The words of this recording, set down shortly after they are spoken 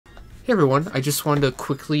Hey everyone, I just wanted to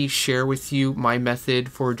quickly share with you my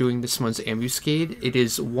method for doing this month's ambuscade. It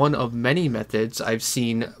is one of many methods. I've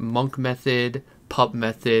seen Monk method, Pup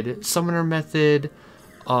method, Summoner method,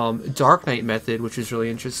 Dark Knight method, which is really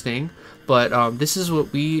interesting. But this is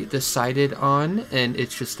what we decided on, and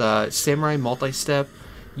it's just a Samurai multi-step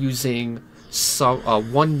using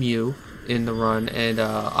one Mew in the run, and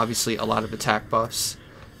obviously a lot of attack buffs,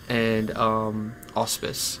 and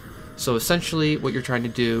Auspice. So essentially what you're trying to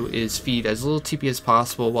do is feed as little TP as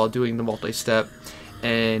possible while doing the multi-step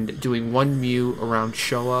and doing one Mew around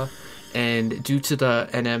Showa, and due to the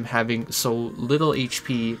NM having so little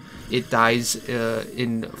HP, it dies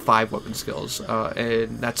in 5 weapon skills,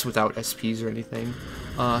 and that's without SPs or anything.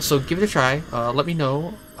 So give it a try, let me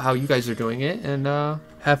know how you guys are doing it, and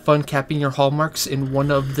have fun capping your hallmarks in one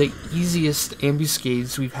of the easiest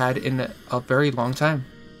ambuscades we've had in a very long time.